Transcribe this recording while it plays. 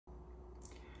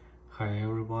Hi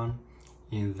everyone,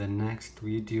 in the next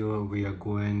video we are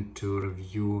going to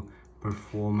review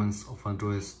performance of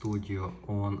Android Studio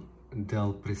on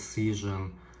Dell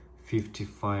Precision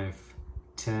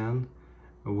 5510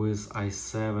 with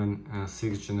i7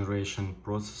 6th generation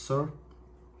processor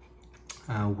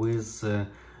with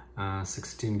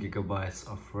 16 GB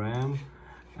of RAM,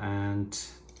 and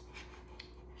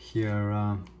here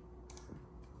are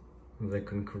the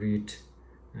concrete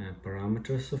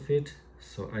parameters of it.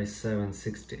 So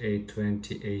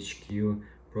i7-6820HQ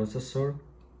processor,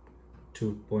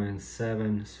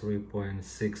 2.7,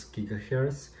 3.6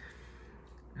 GHz.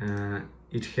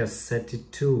 It has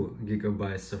 32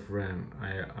 GB of RAM.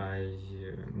 I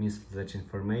missed that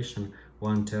information.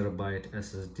 1 TB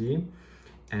SSD,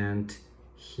 and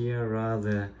here are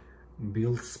the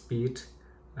build speed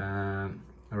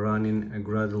running a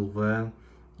Gradle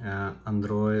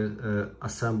Android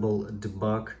assemble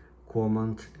debug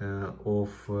command of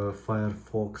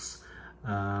Firefox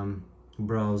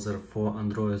browser for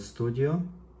Android Studio,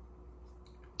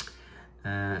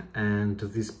 and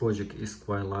this project is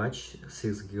quite large,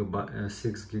 6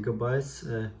 gigabytes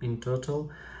in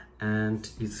total, and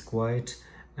it's quite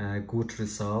good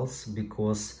results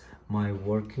because my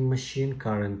working machine,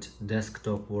 current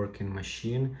desktop working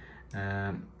machine,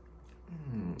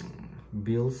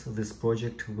 builds this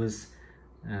project with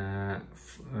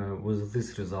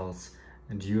these results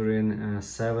during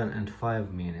 7 and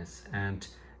 5 minutes, and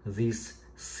this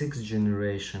 6th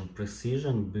generation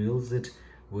Precision builds it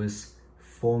with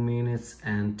 4 minutes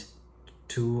and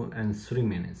 2 and 3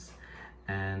 minutes,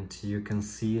 and you can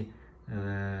see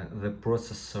the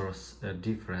processor's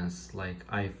difference, like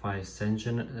i5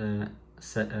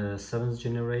 7th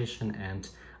generation and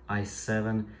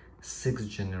i7 6th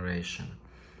generation.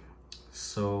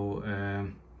 So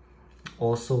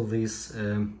also this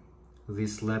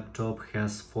laptop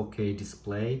has 4K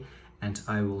display, and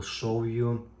I will show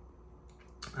you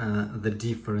the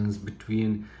difference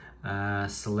between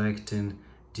selecting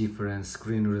different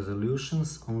screen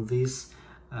resolutions on this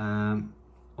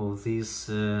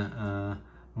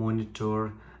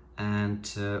monitor. And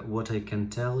what I can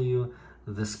tell you,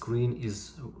 the screen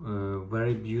is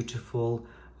very beautiful.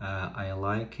 I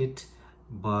like it,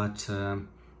 but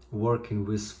working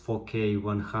with 4K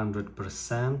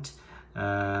 100%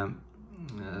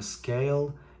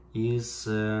 scale is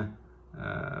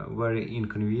very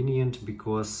inconvenient,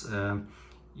 because the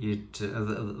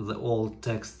all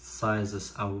text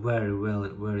sizes are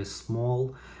very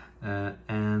small,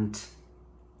 and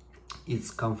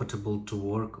it's comfortable to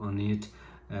work on it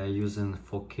using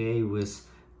 4K with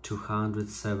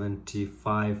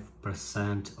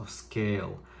 275% of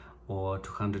scale or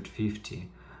 250.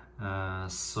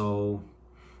 So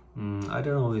I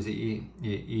don't know,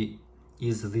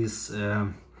 is this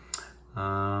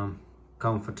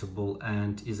comfortable,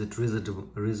 and is it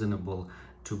reasonable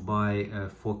to buy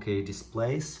 4K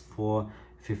displays for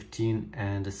 15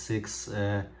 and 6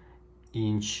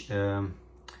 inch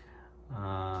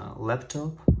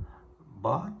laptop?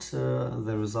 But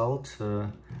the result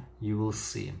you will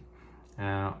see.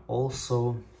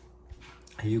 Also,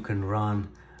 you can run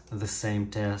the same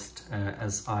test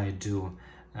as I do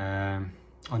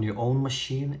on your own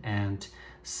machine and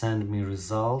send me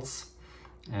results,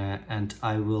 and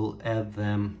I will add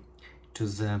them to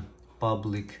the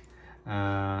public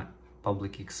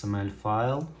XML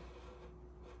file,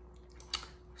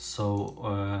 so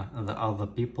the other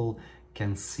people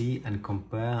can see and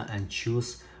compare and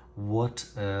choose what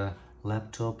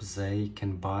laptop they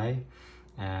can buy,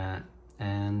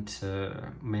 and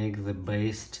make the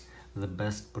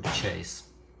best purchase.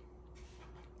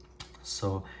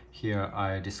 So here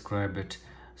I describe it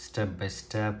step by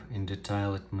step in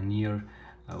detailed manner,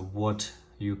 what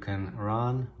you can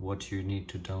run, what you need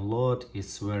to download.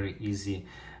 It's very easy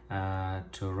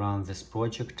to run this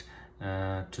project.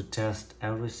 To test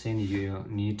everything you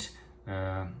need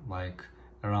like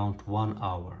around 1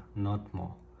 hour, not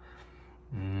more.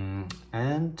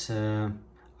 And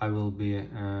I will be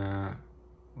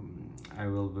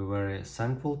very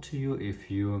thankful to you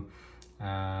if you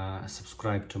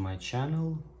subscribe to my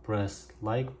channel, press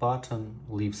like button,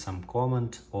 leave some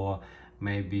comment, or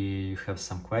maybe you have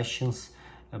some questions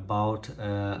about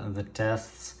the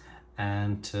tests,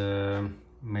 and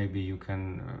maybe you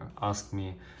can ask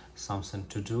me something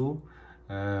to do,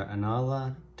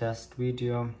 another test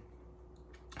video.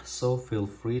 So feel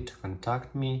free to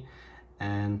contact me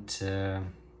and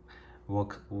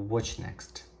watch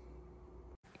next.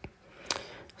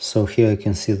 So here you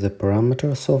can see the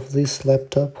parameters of this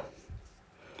laptop.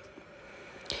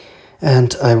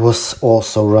 And I was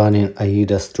also running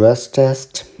AIDA stress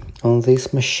test on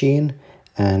this machine,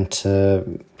 and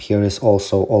here is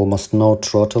also almost no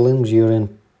throttling during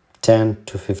 10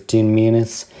 to 15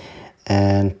 minutes,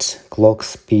 and clock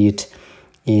speed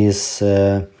is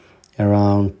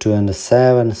around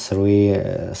 2.7,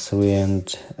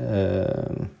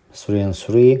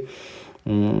 3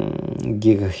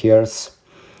 gigahertz,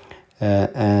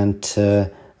 and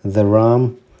the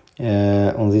RAM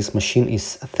on this machine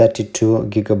is 32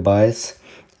 gigabytes,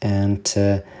 and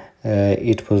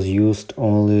it was used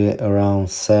only around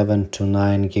 7 to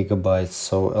 9 gigabytes,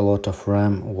 so a lot of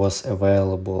RAM was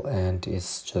available, and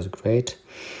it's just great.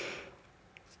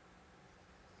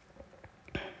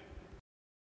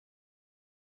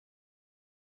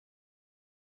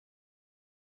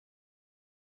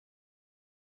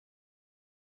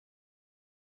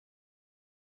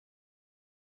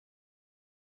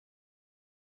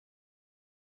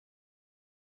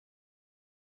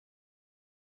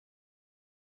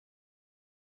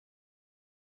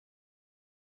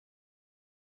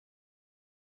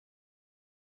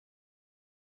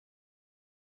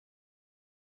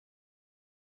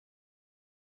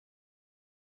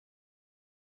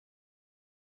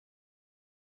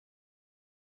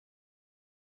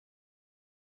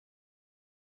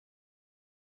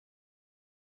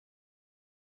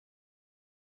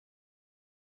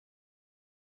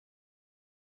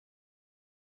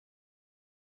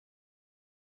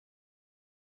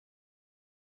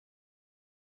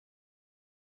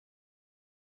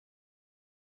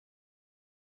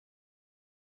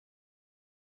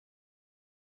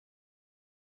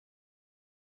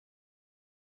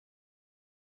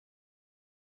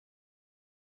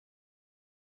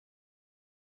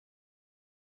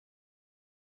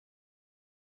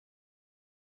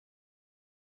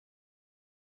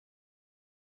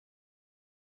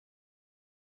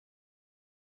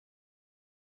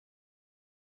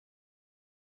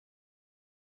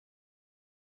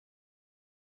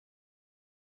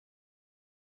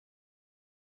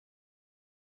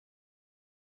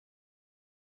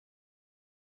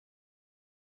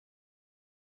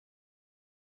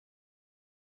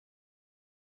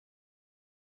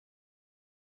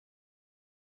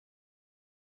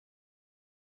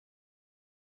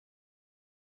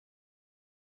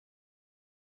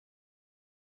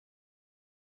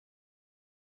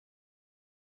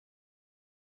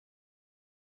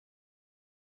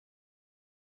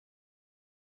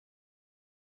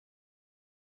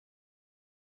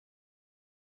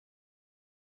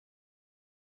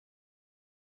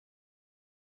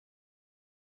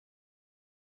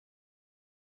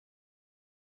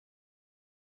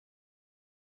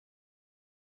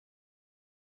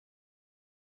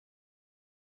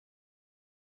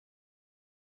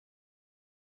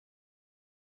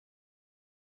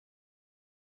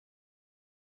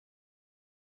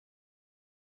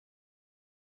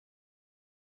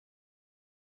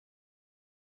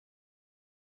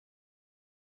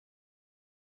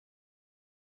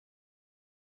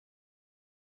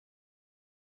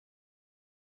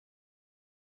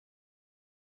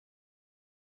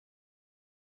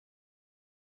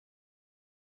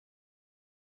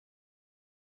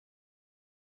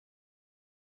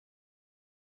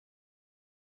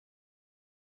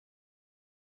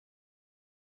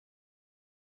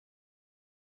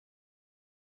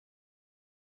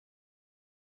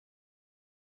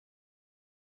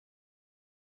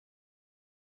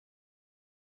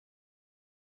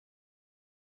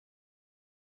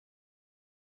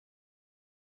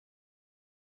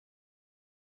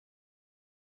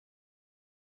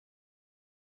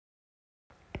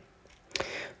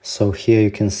 So here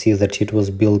you can see that it was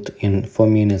built in 4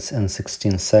 minutes and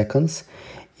 16 seconds.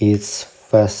 It's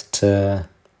fast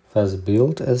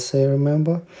build, as I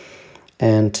remember,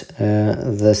 and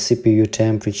the CPU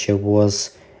temperature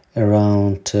was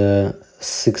around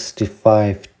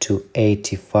 65 to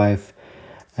 85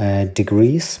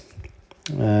 degrees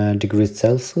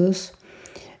Celsius,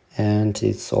 and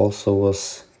it also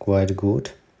was quite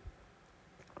good.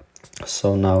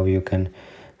 So now you can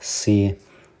see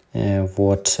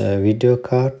what video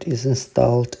card is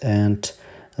installed and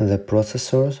the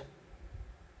processors.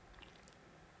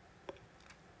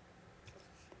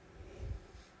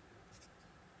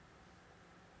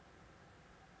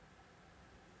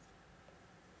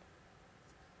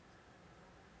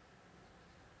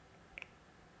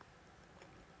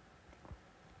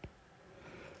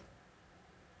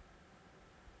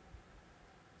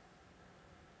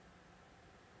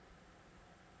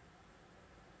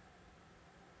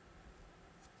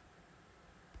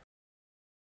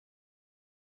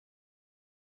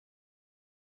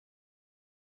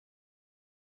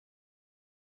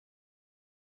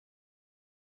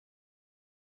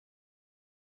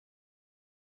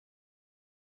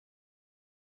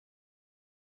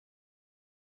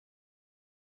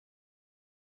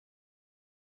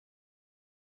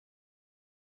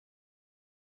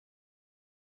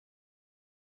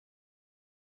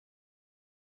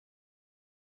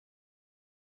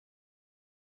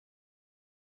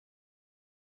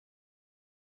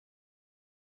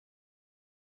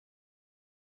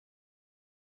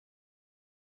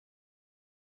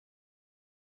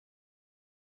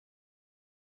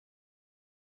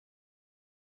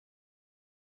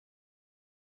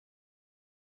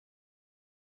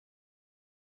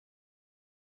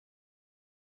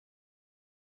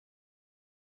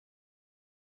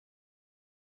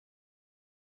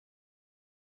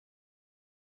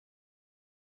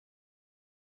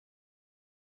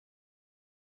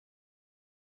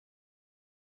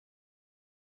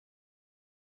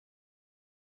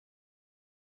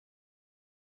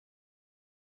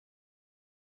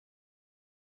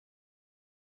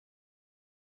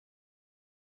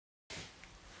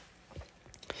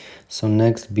 So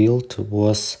next build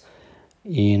was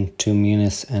in 2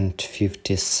 minutes and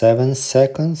 57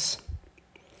 seconds.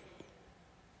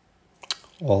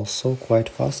 Also quite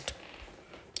fast.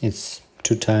 It's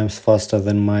 2 times faster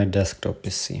than my desktop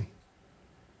PC.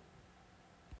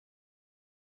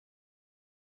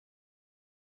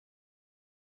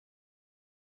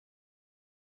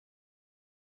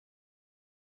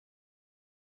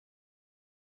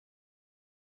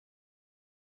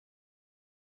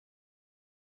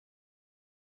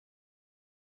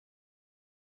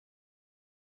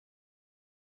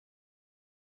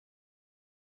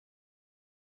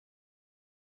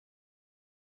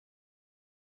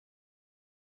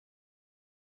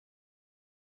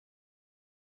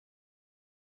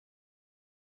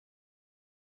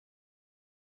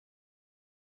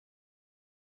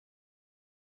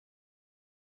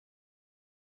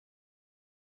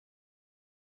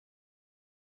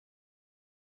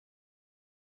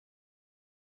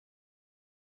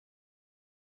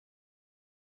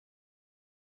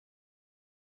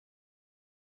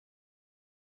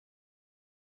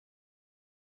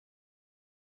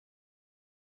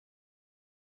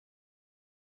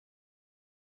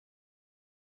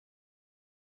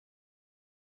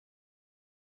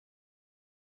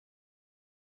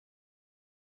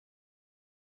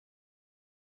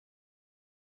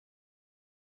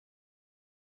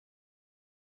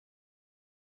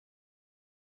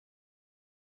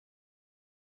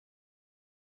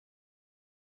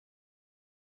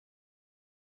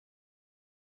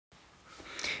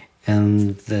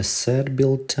 And the set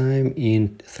build time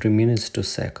in 3 minutes 2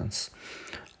 seconds.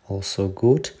 Also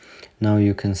good. Now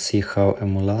you can see how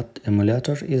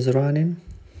emulator is running.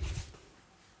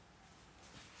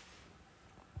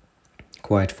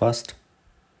 Quite fast.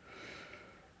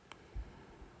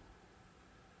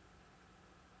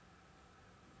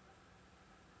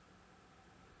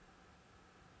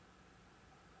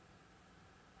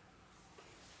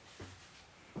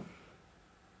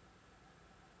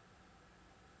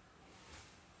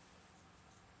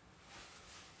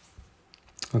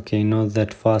 Okay, not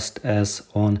that fast as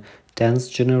on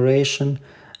 10th generation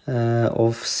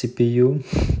of CPU,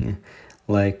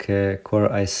 like Core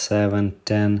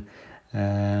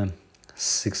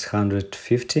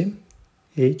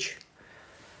i7-6820HQ,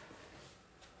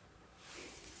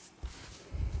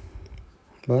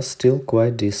 but still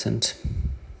quite decent.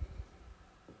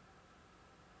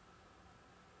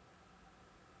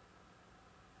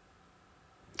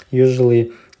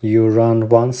 Usually you run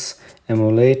once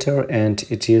emulator and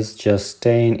it is just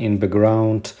staying in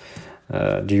background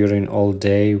during all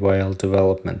day while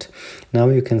development. Now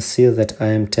you can see that I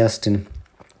am testing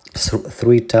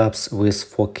 3 tabs with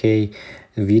 4K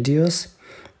videos.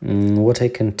 What I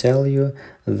can tell you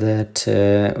that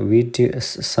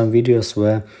some videos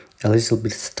were a little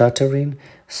bit stuttering,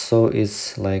 so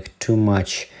it's like too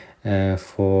much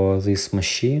for this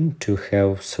machine to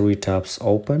have 3 tabs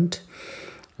opened.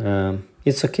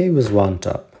 It's okay with 1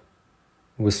 tab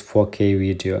with 4K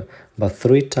video, but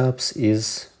 3 tabs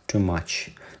is too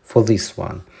much for this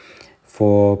one.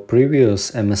 For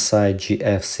previous MSI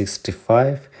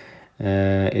GF65,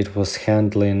 it was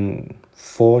handling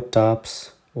 4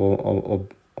 tabs or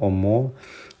more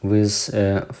with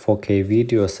 4K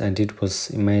videos, and it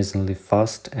was amazingly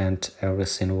fast and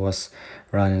everything was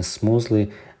running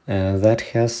smoothly. That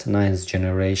has 9th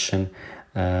generation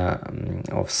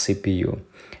of CPU,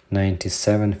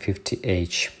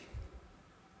 9750H.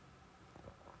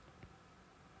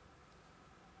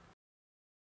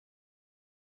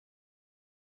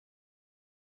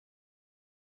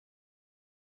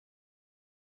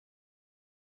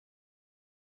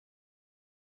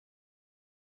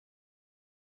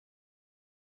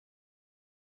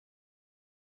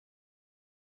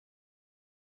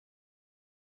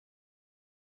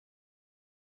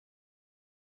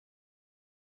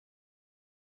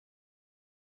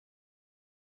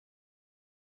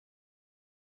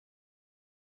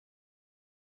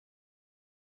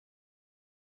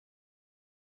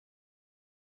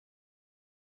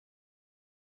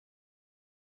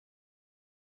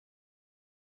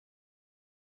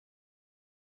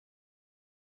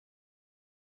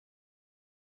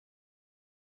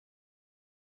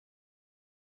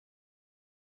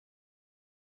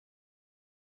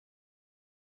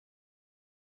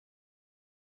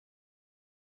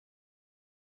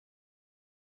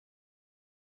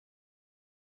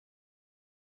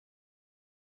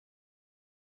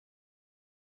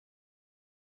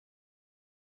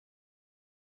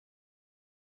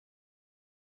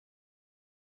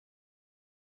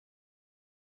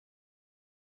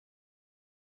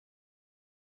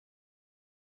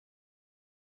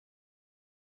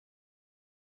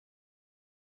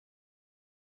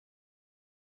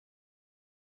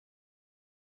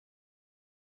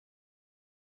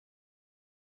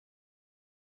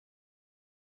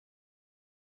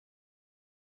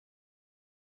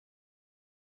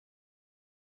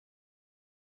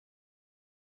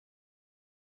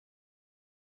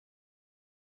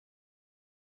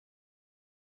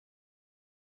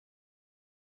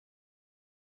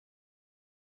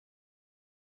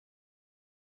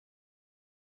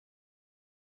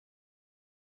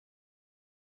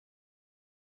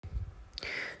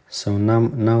 So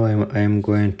now I'm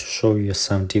going to show you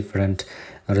some different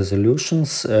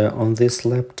resolutions on this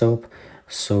laptop,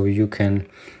 so you can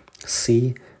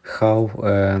see how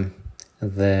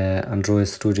the Android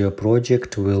Studio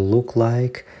project will look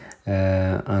like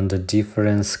under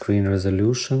different screen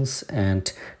resolutions,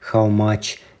 and how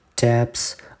much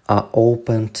tabs are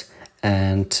opened,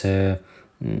 and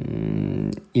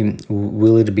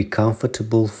will it be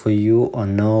comfortable for you or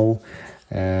no,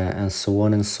 and so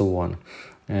on and so on.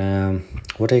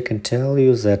 What I can tell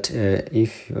you is that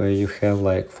if you have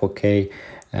like 4K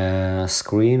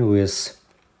screen with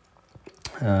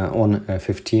on a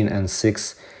 15 and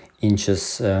 6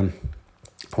 inches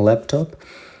laptop,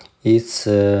 it's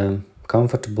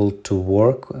comfortable to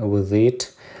work with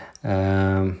it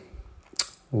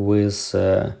with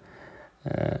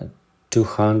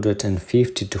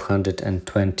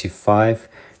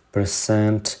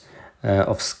 225%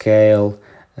 of scale.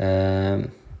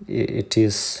 It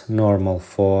is normal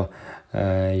for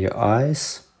your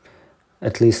eyes.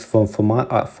 At least for my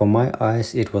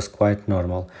eyes, it was quite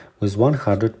normal. With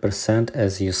 100%,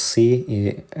 as you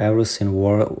see, everything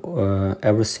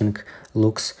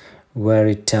looks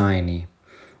very tiny,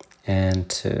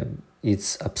 and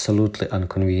it's absolutely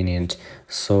inconvenient.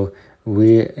 So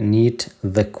we need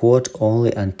the quad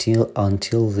only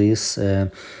until this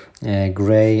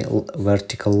gray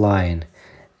vertical line,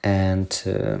 and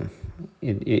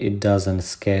it doesn't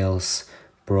scales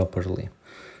properly.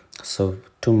 So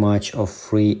too much of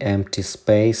free empty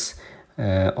space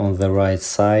on the right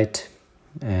side,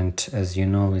 and as you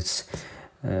know, it's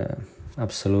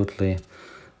absolutely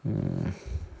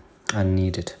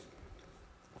unneeded.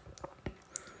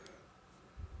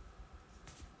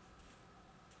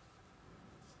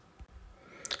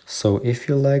 So if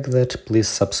you like that, please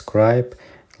subscribe,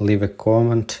 leave a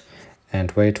comment,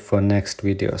 and wait for next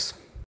videos.